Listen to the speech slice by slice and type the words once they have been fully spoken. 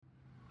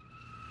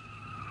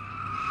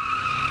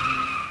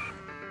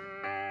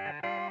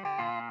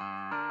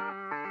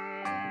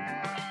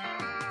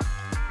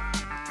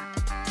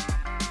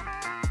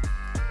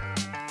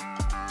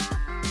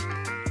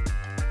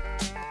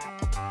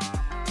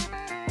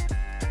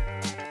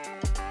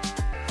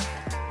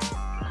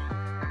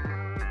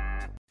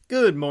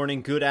Good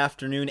morning, good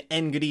afternoon,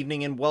 and good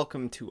evening, and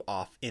welcome to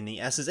Off in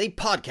the S's, a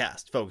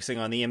podcast focusing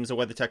on the IMSA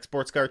WeatherTech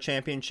Sports Car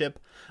Championship.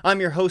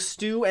 I'm your host,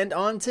 Stu, and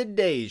on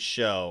today's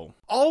show,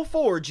 all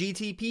four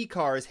GTP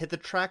cars hit the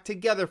track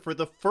together for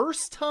the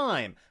first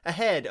time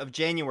ahead of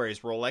January's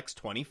Rolex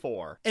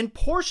 24. And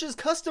Porsche's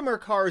customer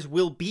cars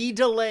will be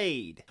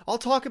delayed. I'll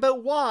talk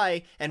about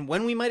why and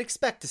when we might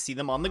expect to see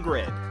them on the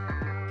grid.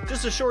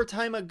 Just a short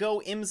time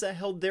ago, IMSA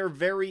held their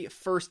very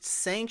first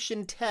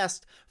sanctioned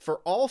test for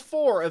all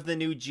four of the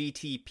new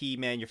GTP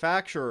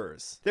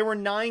manufacturers. There were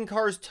 9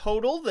 cars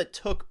total that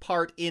took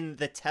part in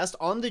the test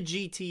on the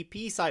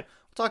GTP side.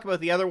 We'll talk about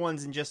the other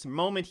ones in just a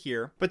moment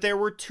here, but there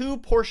were 2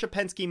 Porsche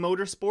Penske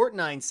Motorsport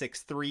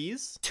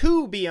 963s,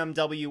 2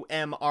 BMW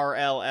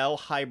MRLL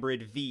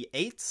Hybrid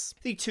V8s,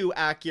 the 2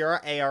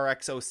 Acura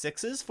ARX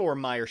 06s for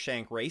Meyer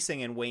Shank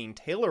Racing and Wayne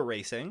Taylor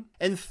Racing,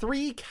 and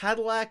 3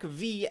 Cadillac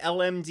V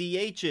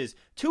LMDHs,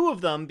 2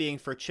 of them being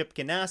for Chip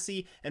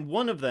Ganassi and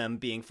 1 of them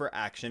being for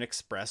Action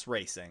Express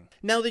Racing.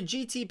 Now, the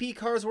GTP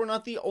cars were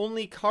not the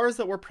only cars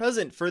that were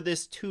present for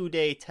this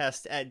 2-day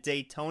test at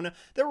Daytona.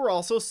 There were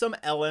also some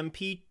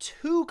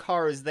LMP2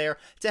 cars there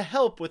to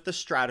help with the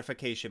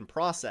stratification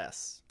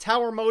process.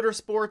 Tower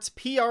Motorsports,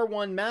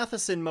 PR1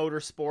 Matheson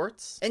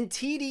Motorsports, and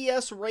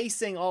TDS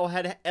Racing all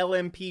had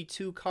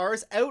LMP2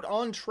 cars out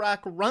on track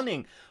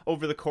running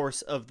over the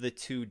course of the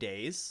 2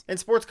 days. And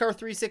Sports Car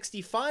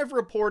 365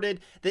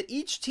 reported that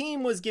each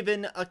team was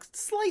given a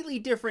slightly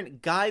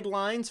different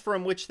guidelines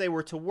from which they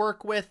were to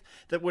work with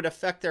that would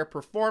affect their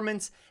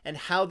performance and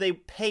how they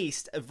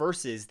paced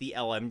versus the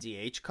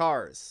LMDH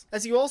cars.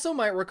 As you also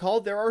might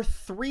recall, there are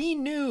 3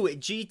 new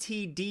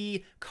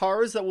GTD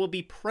cars that will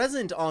be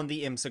present on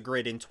the IMSA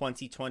grid in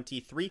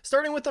 2023,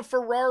 starting with the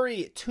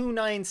Ferrari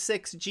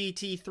 296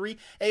 GT3.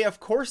 AF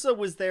Corsa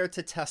was there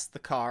to test the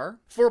car.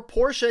 For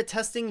Porsche,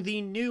 testing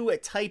the new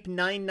Type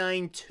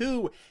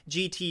 992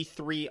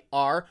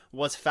 GT3R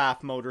was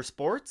Pfaff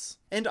Motorsports.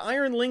 And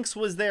Iron Lynx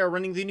was there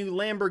running the new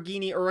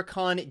Lamborghini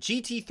Huracan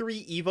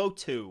GT3 Evo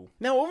 2.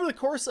 Now, over the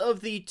course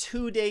of the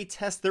 2-day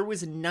test, there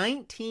was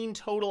 19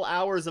 total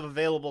hours of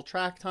available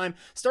track time,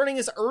 starting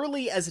as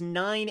early as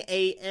 9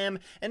 a.m.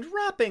 and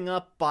wrapping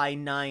up by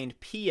 9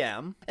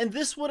 p.m. And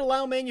this would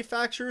allow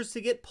manufacturers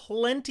to get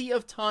plenty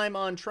of time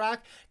on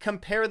track,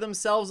 compare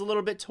themselves a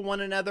little bit to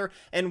one another,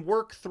 and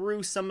work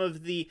through some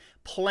of the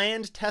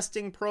planned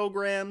testing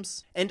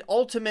programs, and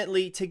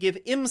ultimately to give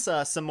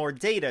IMSA some more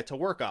data to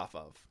work off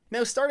of.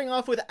 Now, starting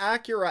off with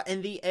Acura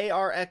and the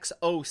ARX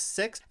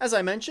 06, as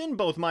I mentioned,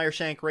 both Meyer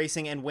Shank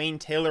Racing and Wayne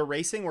Taylor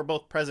Racing were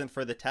both present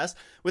for the test,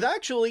 with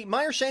actually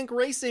Meyer Shank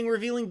Racing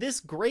revealing this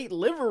great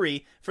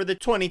livery for the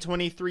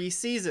 2023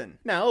 season.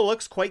 Now, it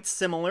looks quite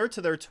similar to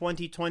their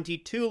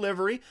 2022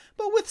 livery,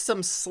 but with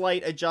some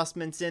slight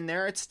adjustments in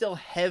there. It's still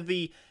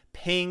heavy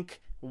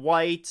pink,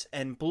 white,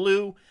 and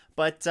blue,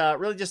 but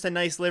really just a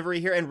nice livery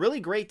here, and really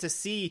great to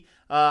see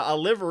a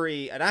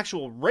livery, an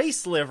actual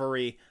race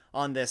livery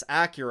on this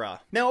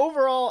Acura. Now,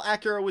 overall,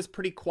 Acura was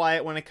pretty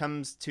quiet when it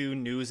comes to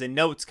news and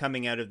notes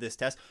coming out of this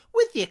test,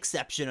 with the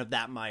exception of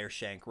that Meyer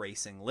Shank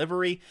Racing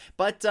livery.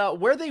 But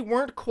where they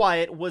weren't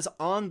quiet was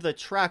on the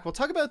track. We'll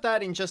talk about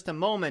that in just a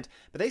moment,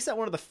 but they set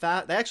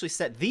they actually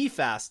set the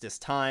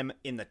fastest time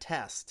in the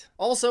test.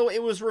 Also,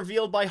 it was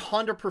revealed by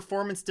Honda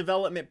Performance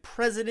Development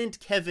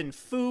President Kevin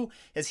Fu,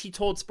 as he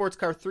told Sports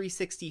Car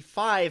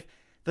 365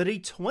 that a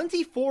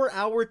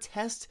 24-hour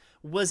test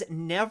was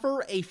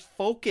never a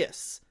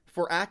focus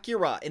for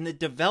Acura in the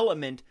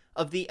development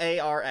of the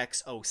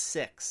ARX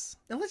 06.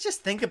 Now let's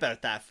just think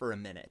about that for a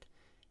minute.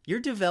 You're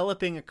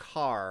developing a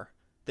car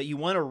that you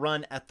want to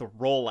run at the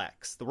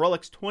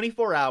Rolex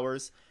 24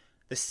 hours,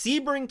 the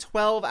Sebring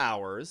 12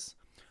 hours.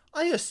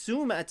 I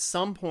assume at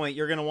some point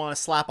you're going to want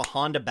to slap a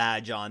Honda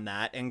badge on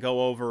that and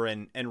go over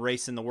and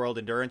race in the World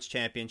Endurance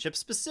Championship,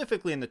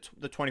 specifically in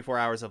the 24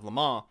 hours of Le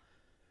Mans.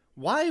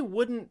 Why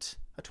wouldn't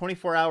a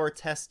 24-hour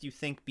test, you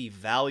think, be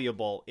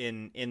valuable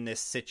in this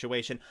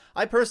situation?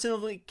 I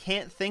personally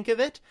can't think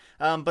of it,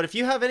 but if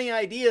you have any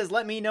ideas,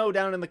 let me know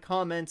down in the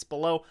comments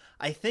below.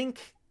 I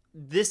think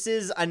this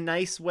is a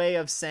nice way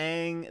of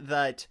saying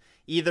that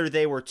either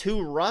they were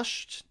too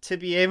rushed to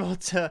be able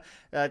to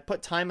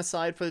put time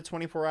aside for the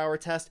 24-hour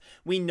test.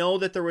 We know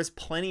that there was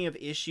plenty of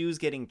issues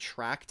getting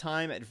track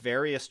time at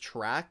various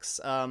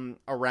tracks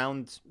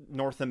around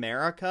North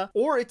America.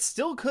 Or it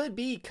still could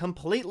be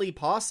completely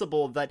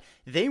possible that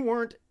they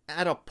weren't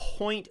at a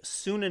point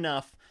soon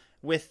enough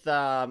with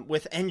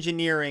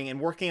engineering and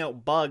working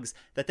out bugs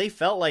that they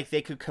felt like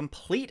they could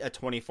complete a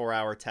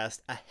 24-hour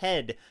test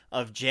ahead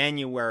of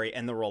January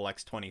and the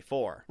Rolex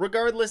 24.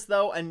 Regardless,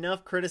 though,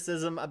 enough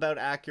criticism about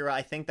Acura.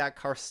 I think that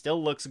car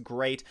still looks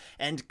great,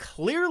 and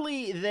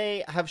clearly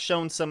they have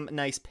shown some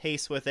nice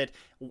pace with it,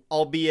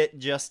 albeit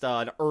just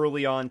an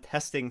early on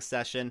testing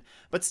session,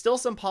 but still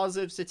some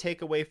positives to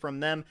take away from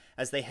them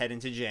as they head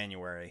into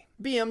January.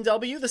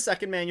 BMW, the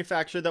second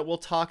manufacturer that we'll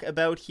talk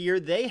about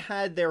here, they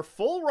had their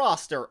full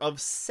roster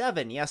of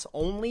 7, yes,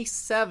 only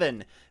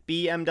 7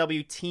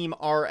 BMW Team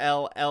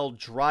RLL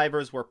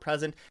drivers were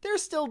present. They're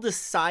still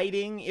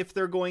deciding if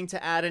they're going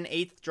to add an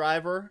 8th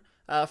driver.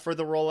 for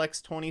the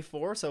Rolex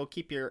 24, so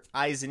keep your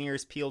eyes and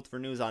ears peeled for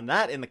news on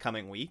that in the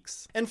coming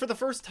weeks. And for the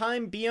first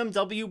time,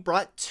 BMW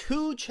brought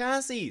 2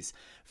 chassis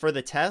for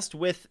the test,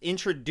 with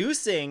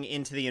introducing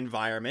into the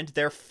environment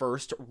their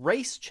first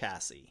race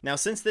chassis. Now,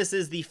 since this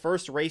is the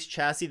first race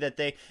chassis that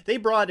they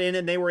brought in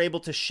and they were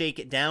able to shake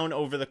it down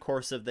over the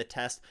course of the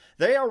test,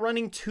 they are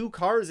running 2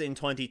 cars in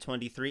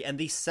 2023, and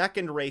the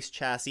second race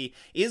chassis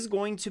is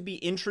going to be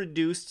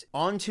introduced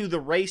onto the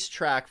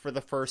racetrack for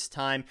the first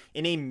time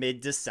in a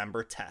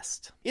mid-December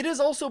test. It has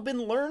also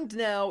been learned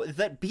now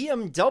that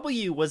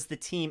BMW was the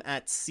team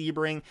at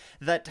Sebring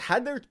that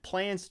had their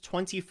planned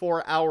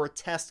 24-hour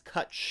test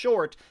cut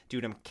short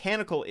due to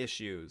mechanical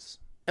issues.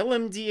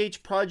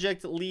 LMDH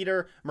project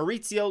leader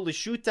Maurizio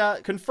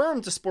Lisciuta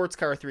confirmed to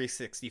Sportscar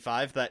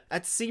 365 that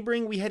at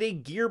Sebring we had a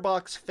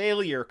gearbox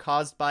failure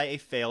caused by a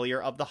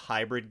failure of the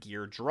hybrid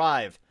gear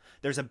drive.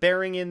 There's a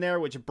bearing in there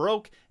which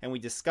broke, and we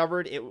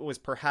discovered it was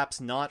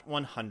perhaps not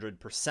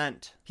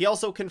 100%. He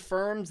also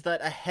confirmed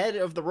that ahead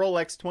of the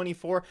Rolex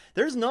 24,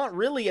 there's not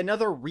really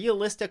another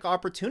realistic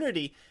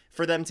opportunity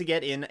for them to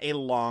get in a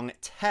long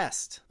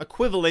test,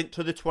 equivalent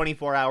to the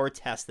 24-hour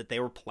test that they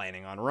were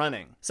planning on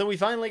running. So we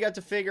finally got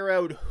to figure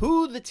out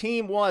who the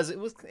team was. It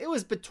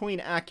was between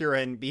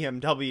Acura and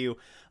BMW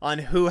on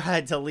who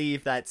had to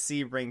leave that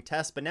Sebring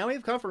test, but now we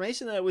have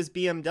confirmation that it was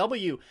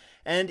BMW,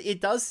 and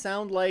it does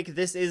sound like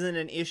this isn't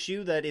an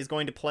issue that is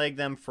going to plague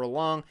them for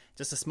long,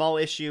 just a small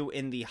issue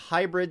in the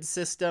hybrid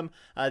system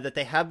that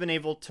they have been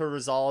able to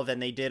resolve,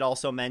 and they did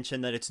also mention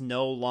that it's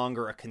no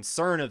longer a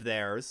concern of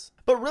theirs.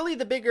 But really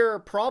the bigger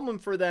problem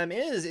for them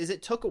is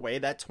it took away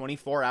that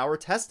 24-hour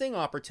testing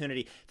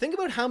opportunity. Think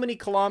about how many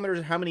kilometers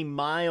and how many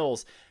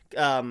miles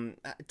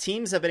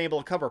teams have been able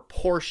to cover.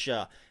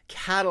 Porsche,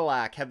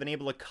 Cadillac have been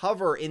able to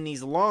cover in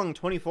these long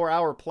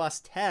 24-hour plus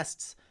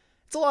tests.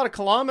 It's a lot of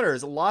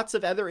kilometers, lots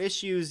of other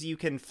issues you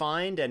can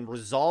find and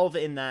resolve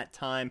in that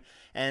time,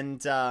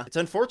 and it's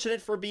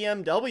unfortunate for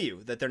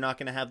BMW that they're not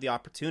going to have the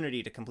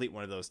opportunity to complete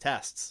one of those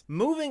tests.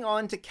 Moving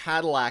on to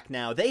Cadillac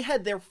now, they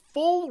had their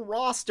full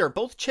roster,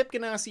 both Chip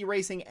Ganassi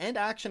Racing and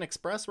Action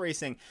Express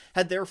Racing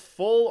had their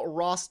full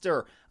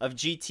roster of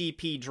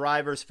GTP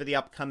drivers for the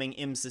upcoming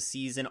IMSA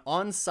season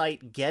on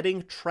site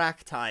getting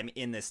track time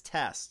in this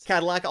test.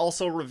 Cadillac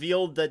also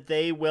revealed that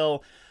they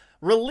will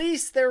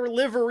release their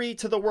livery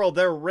to the world,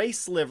 their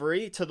race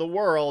livery to the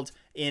world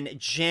in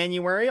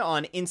January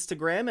on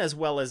Instagram as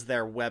well as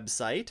their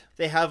website.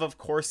 They have, of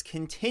course,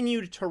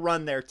 continued to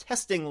run their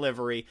testing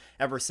livery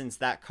ever since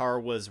that car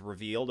was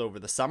revealed over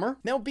the summer.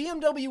 Now,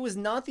 BMW was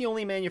not the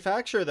only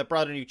manufacturer that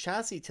brought a new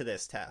chassis to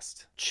this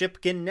test.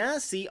 Chip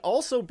Ganassi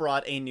also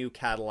brought a new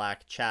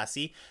Cadillac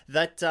chassis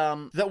that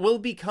will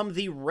become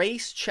the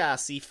race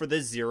chassis for the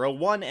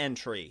 01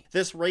 entry.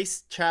 This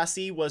race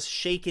chassis was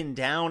shaken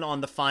down on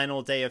the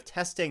final day of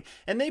testing,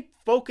 and they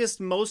focused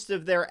most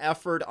of their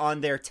effort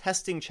on their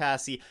testing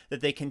chassis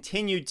that they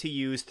continued to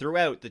use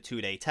throughout the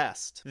 2-day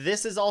test.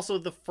 This is also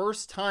the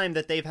first time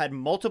that they've had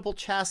multiple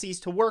chassis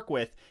to work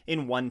with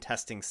in one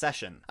testing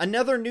session.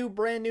 Another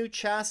brand new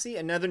chassis,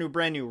 another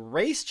brand new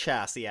race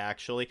chassis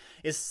actually,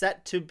 is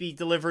set to be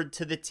delivered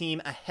to the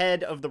team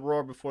ahead of the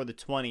Roar Before the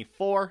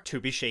 24 to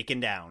be shaken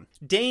down.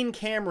 Dane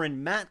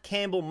Cameron, Matt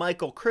Campbell,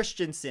 Michael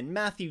Christensen,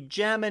 Matthew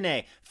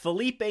Jaminet,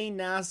 Felipe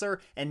Nasser,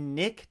 and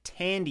Nick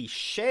Tandy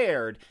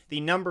shared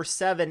the number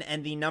 7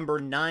 and the number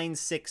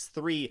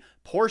 963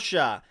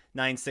 Porsche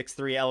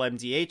 963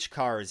 LMDH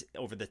cars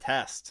over the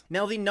test.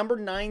 Now, the number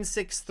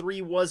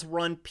 963 was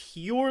run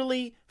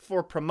purely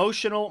for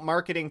promotional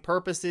marketing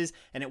purposes,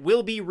 and it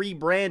will be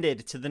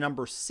rebranded to the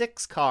number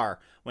 6 car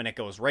when it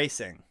goes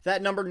racing.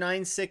 That number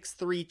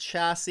 963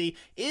 chassis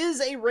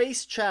is a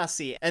race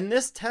chassis, and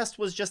this test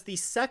was just the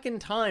second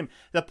time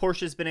that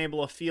Porsche has been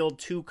able to field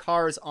 2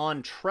 cars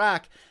on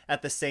track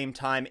at the same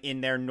time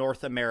in their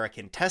North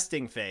American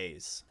testing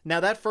phase. Now,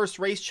 that first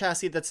race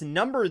chassis that's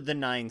numbered the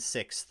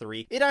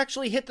 963, it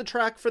actually hit the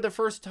track for the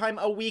first time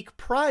a week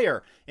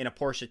prior in a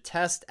Porsche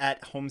test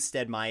at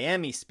Homestead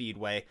Miami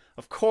Speedway,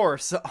 of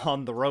course,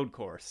 on the road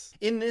course.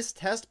 In this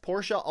test,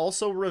 Porsche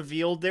also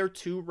revealed their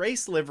 2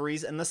 race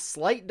liveries and the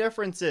slight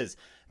differences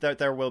that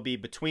there will be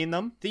between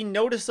them. The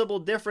noticeable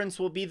difference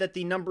will be that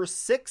the number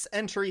 6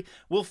 entry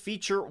will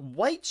feature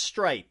white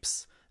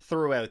stripes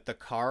throughout the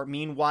car.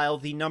 Meanwhile,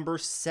 the number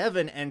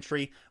 7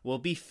 entry will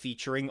be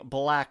featuring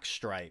black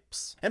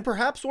stripes. And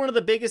perhaps one of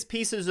the biggest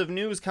pieces of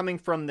news coming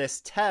from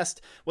this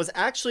test was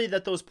actually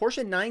that those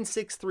Porsche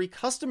 963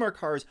 customer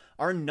cars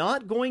are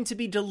not going to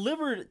be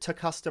delivered to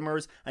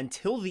customers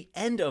until the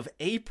end of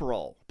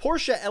April.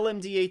 Porsche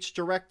LMDH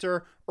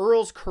director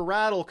Earls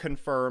Corradle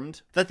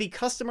confirmed that the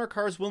customer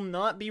cars will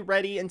not be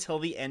ready until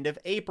the end of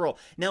April.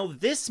 Now,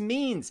 this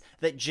means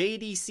that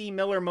JDC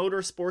Miller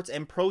Motorsports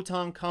and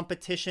Proton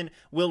Competition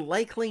will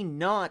likely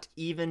not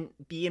even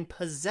be in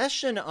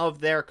possession of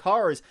their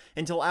cars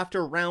until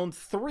after round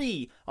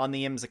 3 on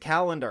the IMSA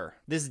calendar.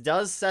 This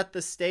does set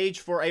the stage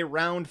for a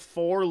round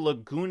 4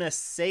 Laguna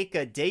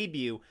Seca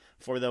debut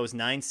for those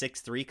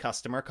 963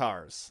 customer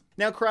cars.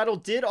 Now, Cradle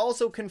did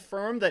also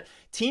confirm that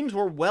teams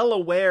were well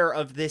aware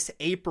of this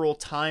April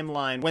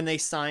timeline when they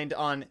signed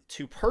on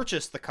to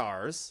purchase the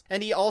cars,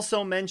 and he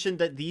also mentioned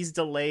that these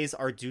delays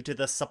are due to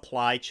the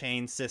supply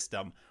chain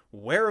system.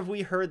 Where have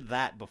we heard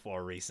that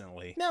before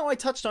recently? Now, I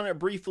touched on it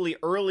briefly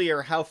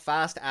earlier how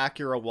fast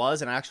Acura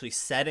was in actually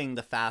setting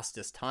the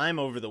fastest time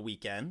over the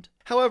weekend.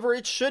 However,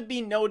 it should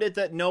be noted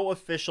that no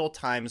official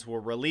times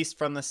were released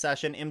from the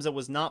session. IMSA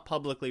was not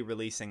publicly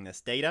releasing this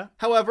data.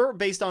 However,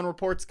 based on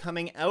reports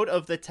coming out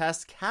of the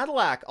test,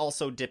 Cadillac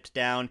also dipped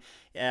down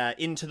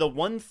into the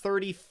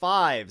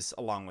 135s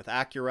along with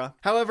Acura.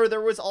 However,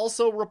 there was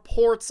also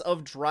reports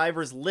of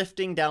drivers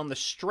lifting down the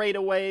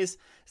straightaways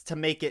to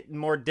make it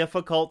more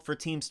difficult for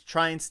teams to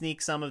try and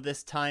sneak some of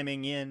this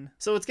timing in.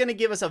 So it's going to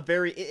give us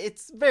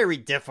it's very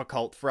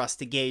difficult for us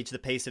to gauge the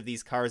pace of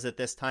these cars at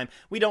this time.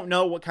 We don't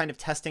know what kind of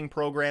testing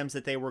programs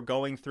that they were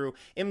going through.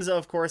 IMSA,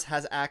 of course,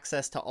 has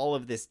access to all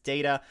of this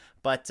data,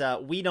 but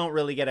we don't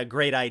really get a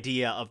great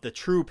idea of the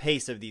true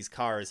pace of these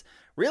cars,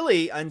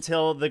 really,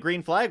 until the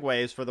green flag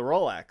waves for the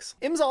Rolex.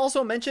 IMSA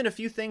also mentioned a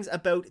few things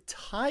about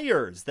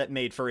tires that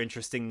made for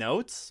interesting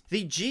notes.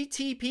 The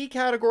GTP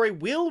category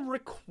will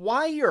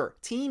require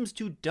teams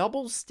to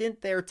double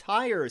stint their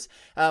tires,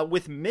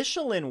 with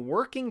Michelin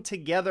working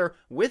together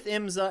with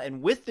IMSA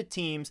and with the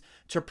teams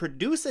to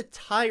produce a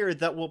tire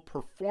that will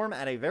perform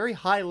at a very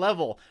high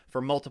level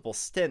for multiple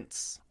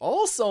stints.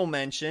 Also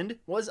mentioned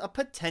was a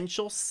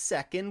potential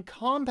second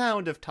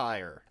compound of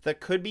tire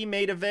that could be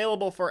made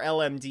available for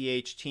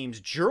LMDH teams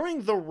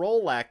during the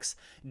Rolex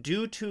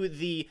due to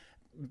the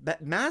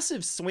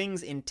massive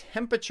swings in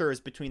temperatures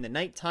between the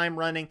nighttime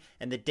running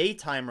and the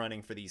daytime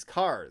running for these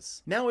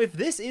cars. Now, if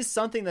this is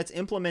something that's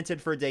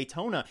implemented for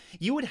Daytona,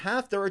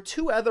 there are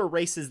two other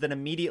races that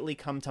immediately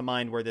come to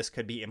mind where this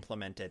could be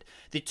implemented.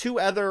 The two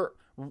other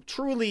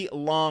truly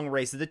long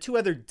races, the two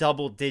other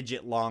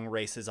double-digit long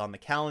races on the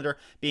calendar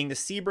being the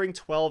Sebring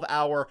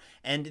 12-hour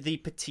and the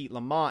Petit Le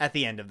Mans at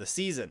the end of the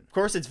season. Of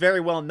course, it's very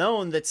well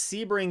known that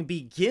Sebring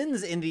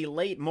begins in the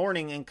late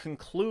morning and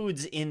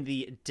concludes in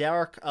the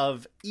dark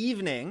of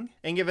evening,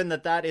 and given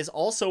that that is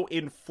also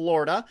in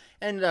Florida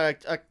and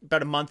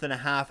about a month and a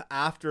half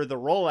after the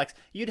Rolex,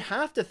 you'd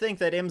have to think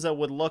that IMSA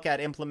would look at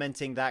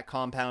implementing that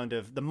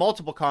the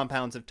multiple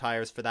compounds of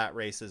tires for that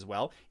race as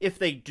well, if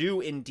they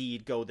do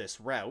indeed go this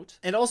route.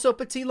 And also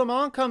Petit Le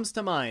Mans comes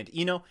to mind.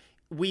 You know,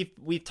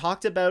 we've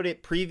talked about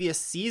it previous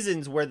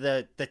seasons where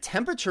the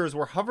temperatures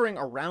were hovering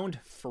around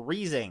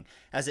freezing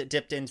as it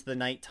dipped into the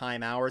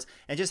nighttime hours,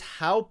 and just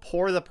how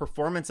poor the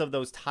performance of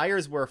those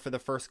tires were for the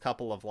first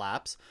couple of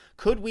laps.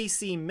 Could we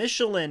see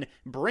Michelin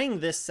bring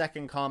this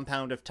second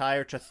compound of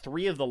tire to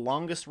 3 of the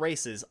longest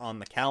races on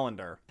the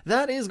calendar?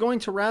 That is going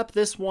to wrap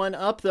this one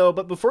up, though,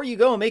 but before you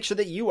go, make sure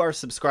that you are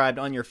subscribed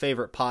on your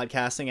favorite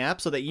podcasting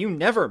app so that you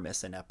never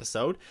miss an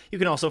episode. You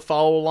can also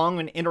follow along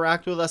and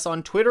interact with us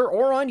on Twitter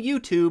or on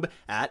YouTube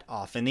at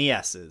Off in the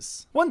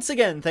S's. Once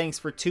again, thanks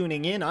for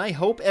tuning in. I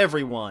hope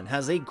everyone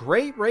has a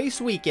great race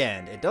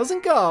weekend. It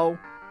doesn't go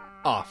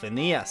off in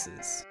the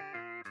S's.